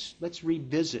 well, let's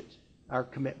revisit our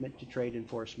commitment to trade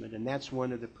enforcement, and that's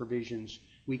one of the provisions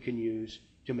we can use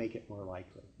to make it more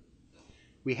likely.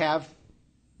 We have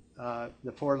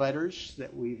the 4 letters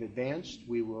that we've advanced.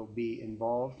 We will be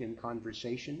involved in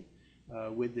conversation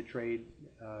with the trade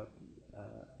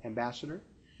ambassador.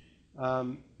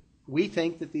 We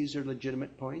think that these are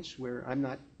legitimate points where I'm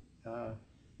not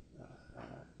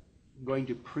going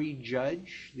to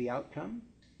prejudge the outcome,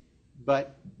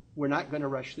 but we're not going to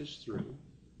rush this through.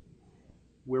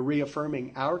 We're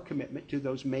reaffirming our commitment to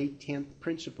those May 10th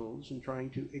principles and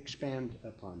trying to expand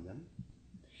upon them.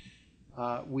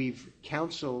 We've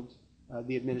counseled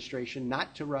the administration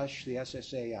not to rush the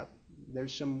SSA up.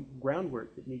 There's some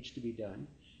groundwork that needs to be done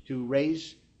to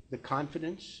raise the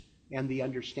confidence and the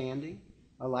understanding,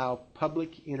 allow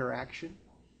public interaction,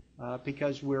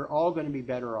 because we're all going to be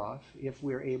better off if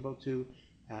we're able to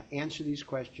answer these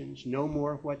questions, know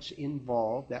more what's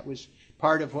involved. That was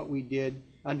part of what we did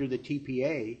under the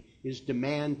TPA, is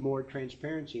demand more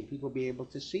transparency and people be able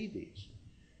to see these.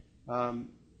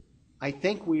 I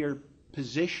think we are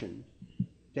positioned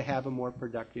to have a more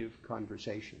productive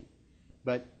conversation.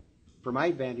 But from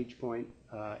my vantage point,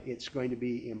 it's going to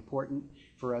be important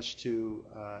for us to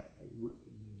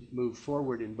move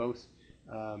forward in both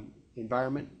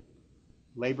environment,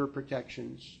 labor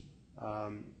protections,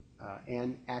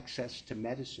 and access to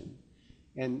medicine.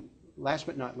 And last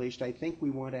but not least, I think we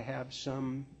want to have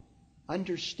some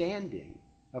understanding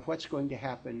of what's going to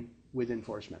happen with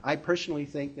enforcement. I personally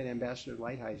think that Ambassador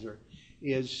Lighthizer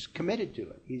is committed to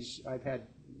it. I've had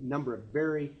a number of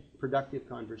very productive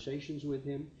conversations with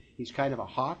him. He's kind of a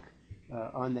hawk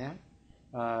on that.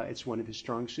 It's one of his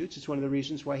strong suits. It's one of the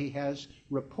reasons why he has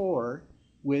rapport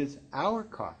with our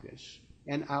caucus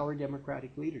and our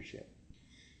Democratic leadership.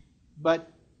 But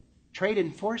trade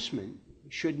enforcement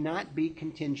should not be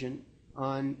contingent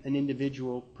on an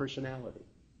individual personality.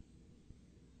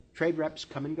 Trade reps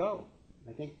come and go.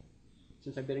 I think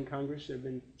since I've been in Congress, there have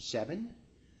been 7,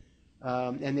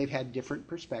 and they've had different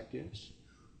perspectives.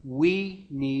 We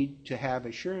need to have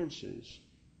assurances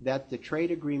that the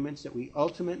trade agreements that we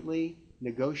ultimately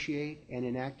negotiate and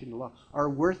enact into law are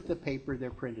worth the paper they're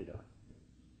printed on.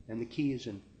 And the key is,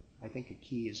 I think a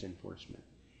key is enforcement.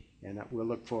 And we'll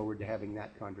look forward to having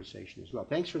that conversation as well.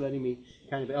 Thanks for letting me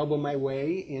kind of elbow my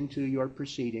way into your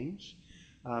proceedings.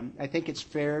 I think it's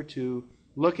fair to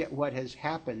look at what has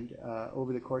happened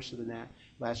over the course of the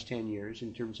last 10 years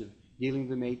in terms of dealing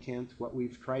with the May 10th, what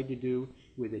we've tried to do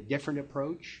with a different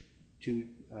approach to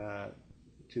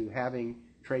having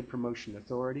trade promotion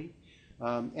authority.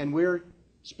 And we're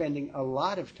spending a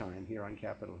lot of time here on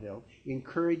Capitol Hill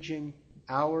encouraging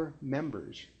our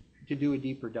members to do a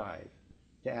deeper dive,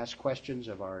 to ask questions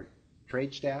of our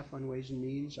trade staff on Ways and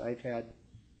Means. I've had,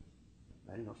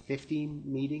 15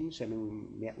 meetings. I mean,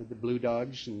 we met with the blue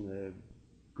dogs and the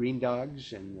green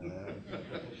dogs and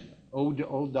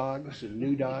old dogs and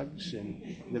new dogs.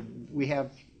 And we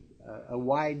have a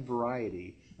wide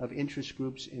variety of interest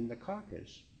groups in the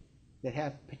caucus that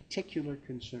have particular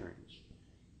concerns.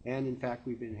 And in fact,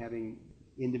 we've been having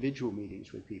individual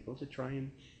meetings with people to try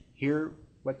and hear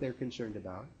what they're concerned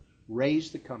about,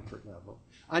 raise the comfort level,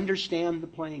 understand the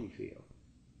playing field.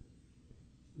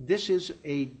 This is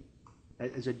a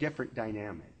different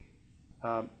dynamic.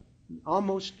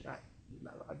 Almost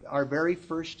our very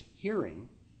first hearing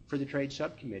for the Trade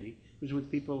Subcommittee was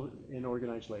with people in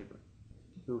organized labor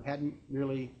who hadn't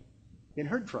really been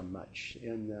heard from much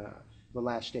in the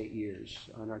last 8 years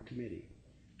on our committee.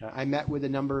 I met with a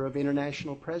number of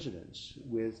international presidents,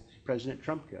 with President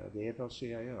Trumpka of the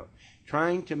AFL-CIO,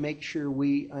 trying to make sure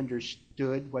we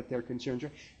understood what their concerns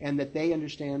are and that they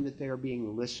understand that they are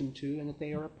being listened to and that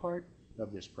they are a part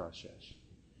of this process.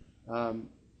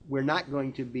 We're not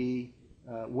going to be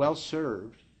well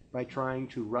served by trying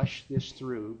to rush this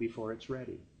through before it's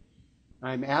ready.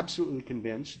 I'm absolutely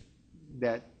convinced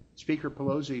that Speaker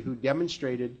Pelosi, who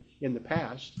demonstrated in the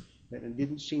past that it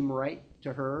didn't seem right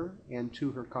to her and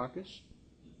to her caucus,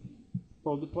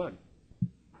 pulled the plug.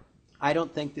 I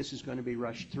don't think this is going to be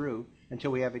rushed through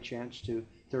until we have a chance to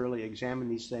thoroughly examine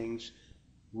these things,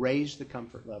 raise the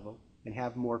comfort level, and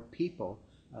have more people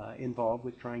involved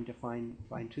with trying to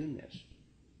fine-tune this.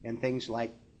 And things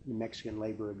like the Mexican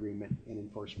labor agreement and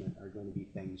enforcement are going to be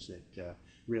things that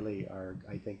really are,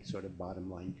 I think, sort of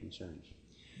bottom line concerns.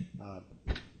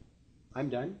 I'm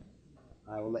done.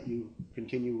 I will let you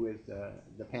continue with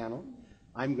the panel.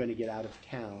 I'm going to get out of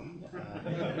town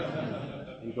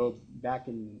and go back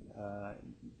and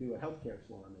do a healthcare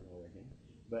forum in Oregon.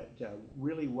 But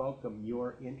really welcome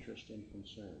your interest and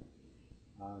concern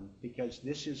because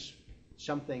this is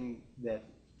something that,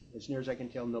 as near as I can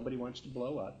tell, nobody wants to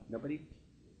blow up. Nobody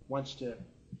wants to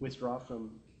withdraw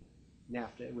from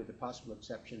NAFTA, with the possible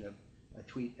exception of a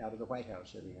tweet out of the White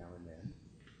House every now and then.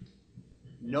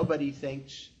 Nobody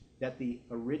thinks that the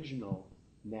original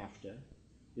NAFTA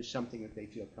is something that they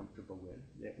feel comfortable with.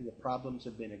 The problems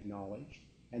have been acknowledged,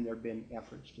 and there have been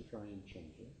efforts to try and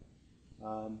change it.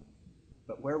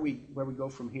 But where we go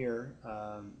from here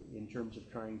in terms of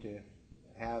trying to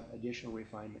have additional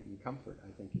refinement and comfort,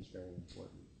 I think is very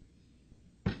important.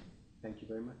 Thank you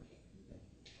very much.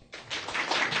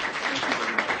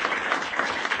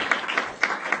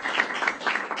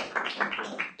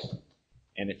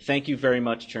 And thank you very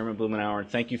much, Chairman Blumenauer, and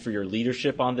thank you for your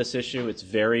leadership on this issue. It's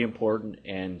very important,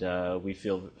 and I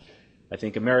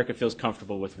think America feels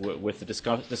comfortable with the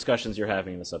discussions you're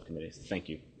having in the subcommittees. Thank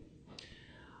you.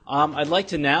 I'd like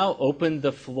to now open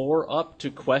the floor up to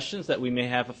questions that we may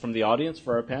have from the audience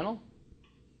for our panel.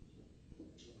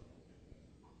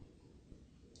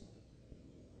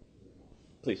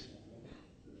 Please.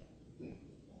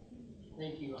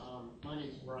 Thank you. My name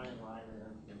is Brian Ryder.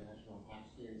 I'm from the National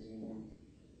Taxpayers Union.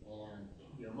 And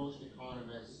most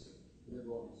economists,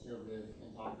 liberal, conservative,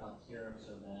 can talk about tariffs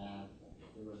are bad,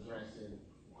 they're regressive.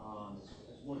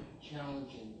 It's more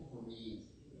challenging for me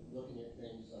looking at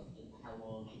things of how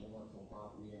long should intellectual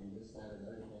property and this, that, and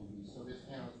the other thing be. So this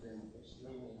panel has been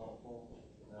extremely helpful,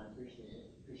 and I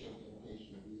appreciate the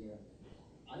invitation to be here.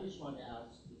 I just wanted to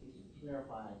ask if you could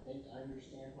clarify. I think I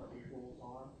understand what your goals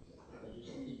are, but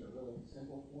just keep it really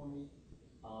simple for me.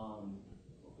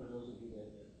 For those of you that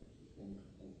can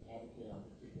advocate on a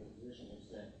particular position,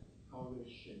 is that Congress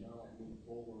should not move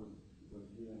forward with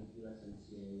doing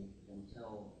USMCA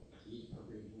until these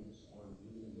provisions are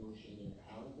renegotiated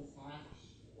out of the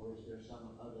tax, or is there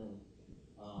some other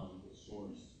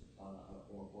source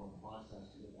or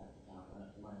process to get that out?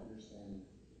 Am I understanding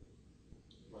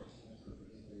what's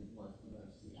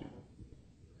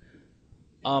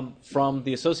From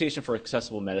the Association for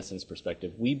Accessible Medicines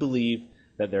perspective, we believe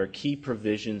that there are key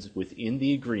provisions within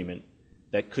the agreement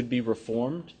that could be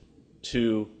reformed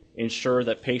to ensure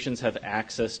that patients have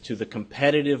access to the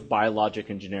competitive biologic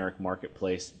and generic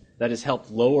marketplace that has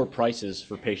helped lower prices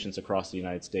for patients across the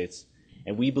United States.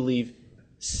 And we believe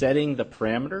setting the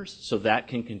parameters so that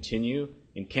can continue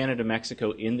in Canada,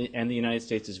 Mexico, and the United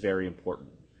States is very important.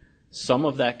 Some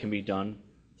of that can be done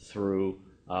through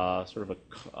sort of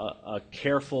a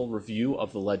careful review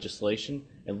of the legislation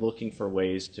and looking for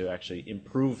ways to actually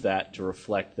improve that to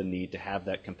reflect the need to have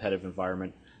that competitive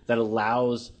environment that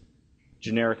allows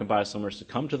generic and biosimilars to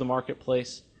come to the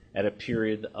marketplace at a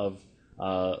period of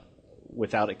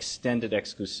without extended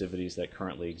exclusivities that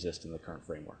currently exist in the current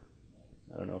framework.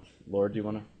 I don't know if, Laura, do you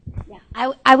want to?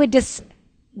 Yeah, I would just,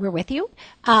 we're with you.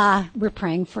 We're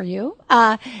praying for you.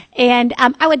 And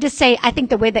I would just say, I think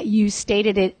the way that you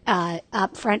stated it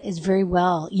up front is very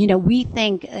well. We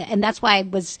think, and that's why I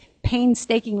was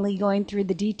painstakingly going through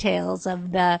the details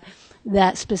of the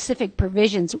specific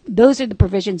provisions. Those are the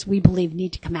provisions we believe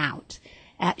need to come out,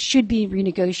 should be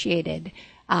renegotiated.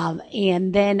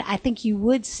 And then I think you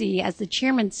would see, as the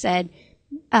chairman said,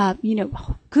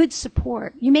 good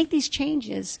support. You make these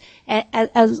changes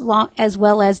as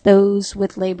well as those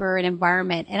with labor and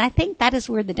environment. And I think that is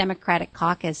where the Democratic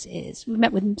caucus is. We've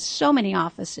met with so many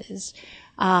offices.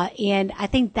 And I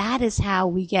think that is how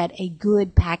we get a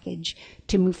good package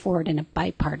to move forward in a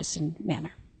bipartisan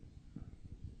manner.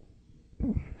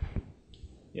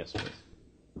 Yes, please.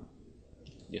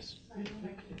 Yes. If you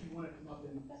want to come up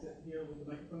and sit here with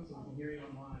the microphone so we can hear you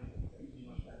online, it would be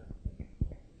much better.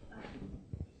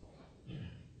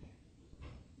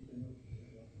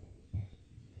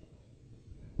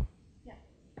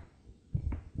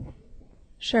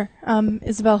 Sure.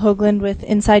 Isabel Hoagland with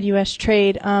Inside U.S.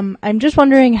 Trade. I'm just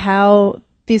wondering how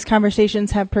these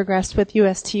conversations have progressed with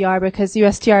USTR, because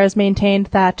USTR has maintained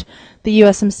that the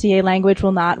USMCA language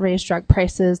will not raise drug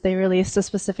prices. They released a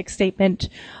specific statement.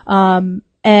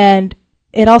 And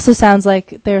it also sounds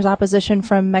like there's opposition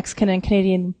from Mexican and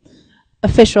Canadian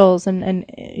officials and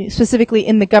specifically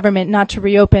in the government not to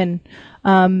reopen,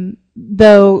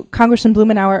 though Congressman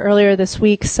Blumenauer earlier this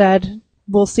week said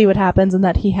we'll see what happens and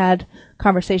that he had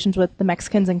conversations with the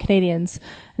Mexicans and Canadians,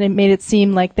 and it made it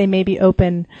seem like they may be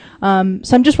open. So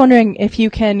I'm just wondering if you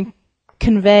can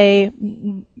convey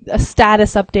a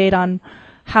status update on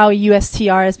how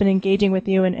USTR has been engaging with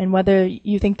you and whether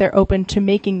you think they're open to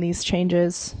making these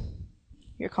changes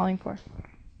you're calling for.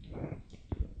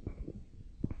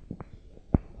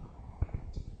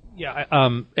 Yeah,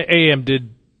 AAM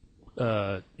did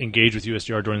engage with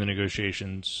USTR during the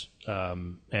negotiations,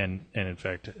 and in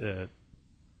fact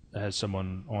has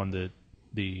someone on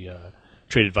the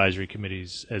trade advisory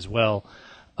committees as well.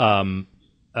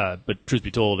 But truth be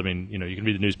told, I mean, you can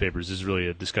read the newspapers. This is really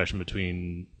a discussion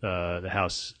between the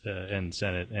House and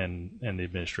Senate and the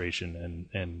administration,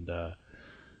 and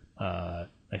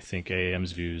I think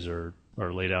AAM's views are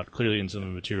laid out clearly in some of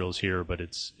the materials here, but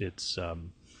it's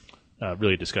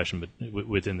really a discussion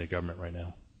within the government right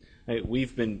now.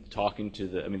 We've been talking to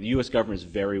the U.S. government is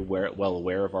very well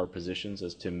aware of our positions,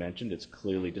 as Tim mentioned. It's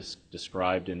clearly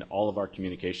described in all of our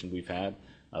communication we've had.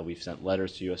 We've sent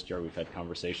letters to USTR, we've had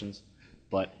conversations,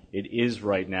 but it is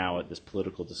right now at this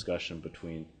political discussion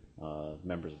between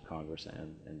members of Congress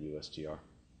and USTR.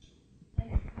 And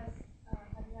have you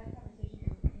had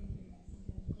conversations with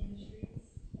any industries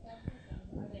about this?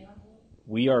 Are they on board?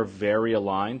 We are very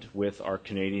aligned with our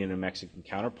Canadian and Mexican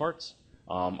counterparts.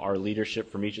 Our leadership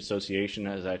from each association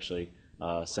has actually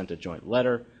sent a joint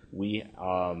letter. We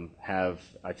have,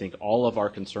 I think, all of our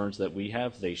concerns that we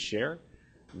have, they share.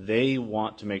 They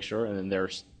want to make sure, and they're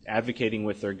advocating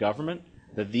with their government,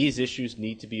 that these issues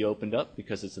need to be opened up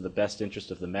because it's in the best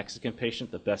interest of the Mexican patient,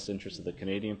 the best interest of the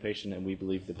Canadian patient, and we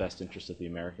believe the best interest of the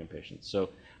American patient. So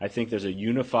I think there's a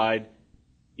unified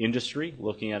industry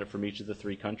looking at it from each of the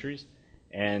three countries,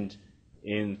 and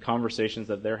in conversations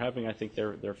that they're having, I think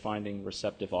they're finding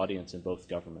receptive audience in both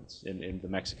governments, in the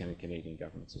Mexican and Canadian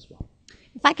governments as well.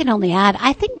 If I can only add,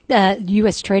 I think the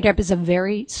U.S. Trade Rep is a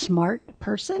very smart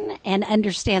person and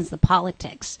understands the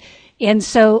politics. And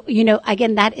so,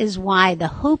 again, that is why the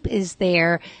hope is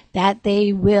there that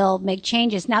they will make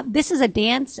changes. Now, this is a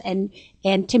dance, and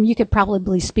Tim, you could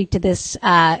probably speak to this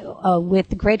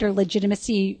with greater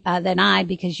legitimacy than I,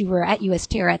 because you were at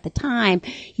USTR at the time.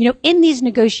 In these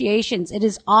negotiations, it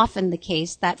is often the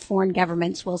case that foreign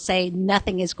governments will say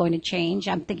nothing is going to change.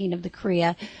 I'm thinking of the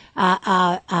Korea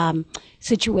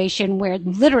situation where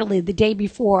literally the day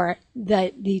before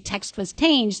the text was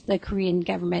changed, the Korean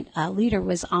government leader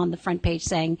was on the front page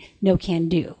saying no can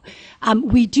do.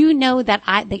 We do know that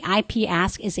the IP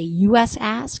ask is a U.S.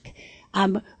 ask.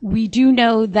 We do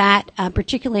know that,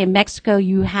 particularly in Mexico,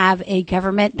 you have a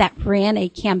government that ran a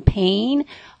campaign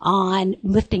on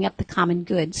lifting up the common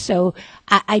good. So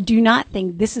I do not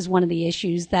think this is one of the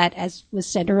issues that, as was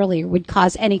said earlier, would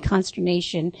cause any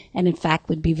consternation and, in fact,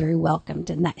 would be very welcomed.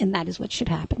 And that is what should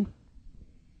happen.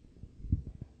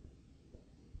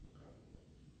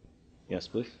 Yes,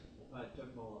 please. Mr.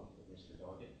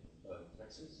 Doggett,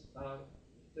 Texas.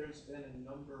 There's been a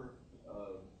number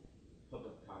of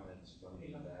public comments from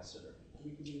the ambassador.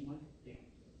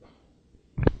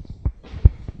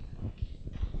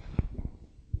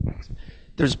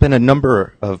 There's been a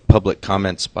number of public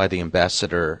comments by the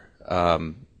ambassador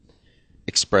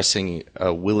expressing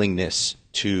a willingness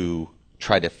to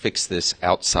try to fix this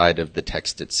outside of the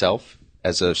text itself.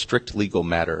 As a strict legal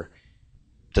matter,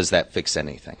 does that fix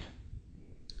anything?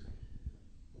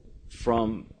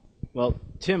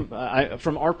 Tim,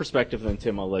 from our perspective, and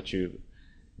Tim, I'll let you.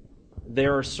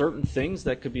 There are certain things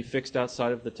that could be fixed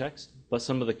outside of the text, but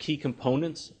some of the key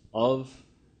components of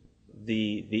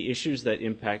the issues that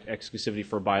impact exclusivity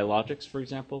for biologics, for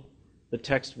example, the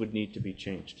text would need to be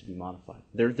changed, to be modified.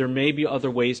 There may be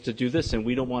other ways to do this, and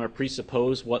we don't want to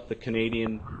presuppose what the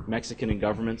Canadian, Mexican, and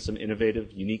government, some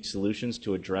innovative, unique solutions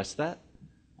to address that.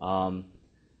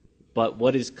 But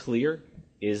what is clear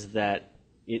is that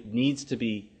it needs to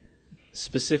be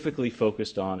specifically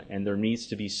focused on, and there needs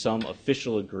to be some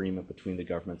official agreement between the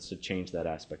governments to change that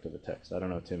aspect of the text. I don't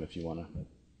know, Tim, if you want to.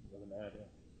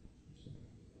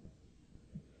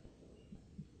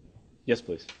 Yes,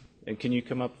 please. And can you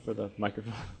come up for the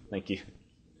microphone? Thank you.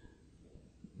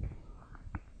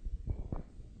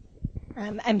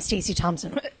 I'm Stacey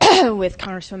Thompson with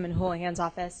Congresswoman Houlihan's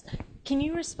office. Can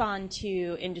you respond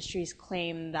to industry's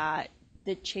claim that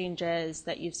the changes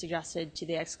that you've suggested to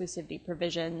the exclusivity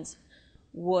provisions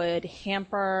would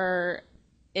hamper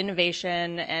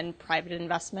innovation and private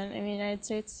investment in the United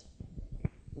States?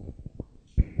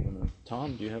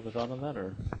 Tom, do you have a thought on that,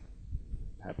 or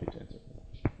happy to answer?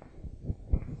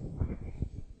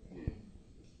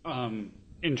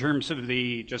 In terms of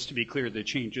just to be clear, the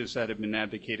changes that have been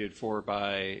advocated for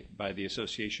by the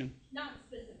association? Not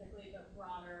specifically, but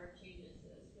broader changes to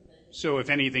this provision. So if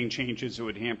anything changes, it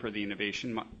would hamper the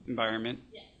innovation environment?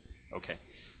 Yes. Okay.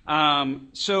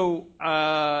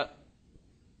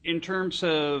 In terms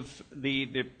of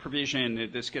the provision,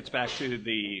 this gets back to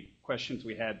the questions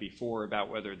we had before about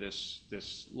whether this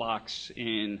locks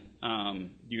in the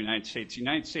United States. The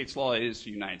United States law is the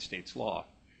United States law.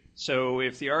 So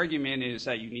if the argument is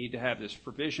that you need to have this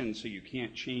provision so you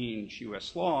can't change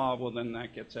U.S. law, well, then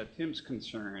that gets at Tim's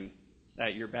concern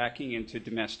that you're backing into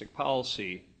domestic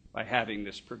policy by having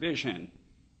this provision.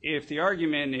 If the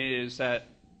argument is that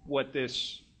what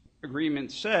this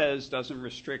agreement says doesn't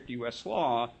restrict U.S.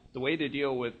 law, the way to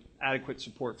deal with adequate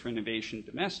support for innovation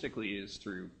domestically is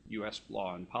through U.S.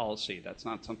 law and policy. That's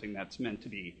not something that's meant to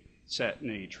be set in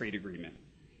a trade agreement.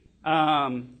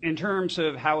 In terms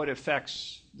of how it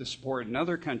affects the support in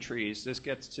other countries, this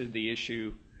gets to the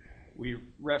issue we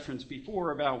referenced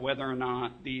before about whether or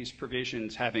not these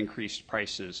provisions have increased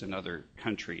prices in other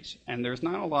countries. And there's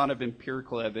not a lot of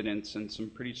empirical evidence and some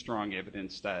pretty strong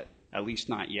evidence that, at least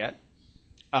not yet.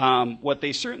 What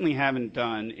they certainly haven't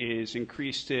done is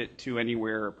increased it to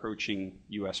anywhere approaching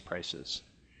U.S. prices.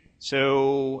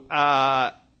 So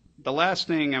the last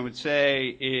thing I would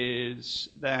say is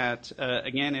that,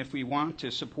 again, if we want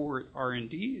to support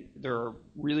R&D, there are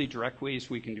really direct ways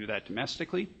we can do that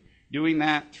domestically. Doing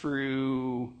that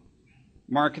through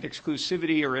market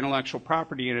exclusivity or intellectual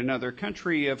property in another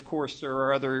country, of course, there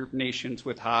are other nations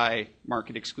with high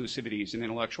market exclusivities in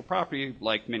intellectual property,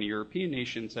 like many European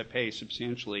nations, that pay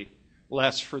substantially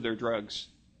less for their drugs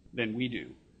than we do.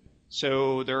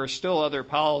 So there are still other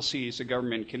policies a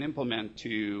government can implement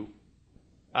to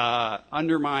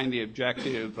undermine the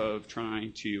objective of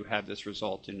trying to have this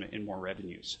result in more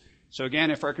revenues. So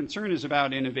again, if our concern is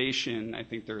about innovation, I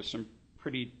think there are some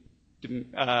pretty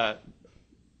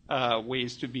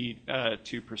ways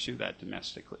to pursue that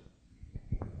domestically.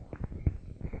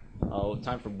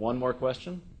 Time for one more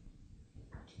question.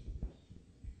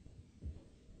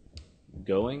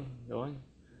 Going.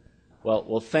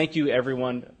 Well, thank you,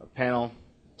 everyone. Panel,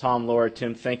 Tom, Laura,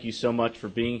 Tim, thank you so much for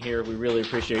being here. We really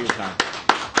appreciate your time.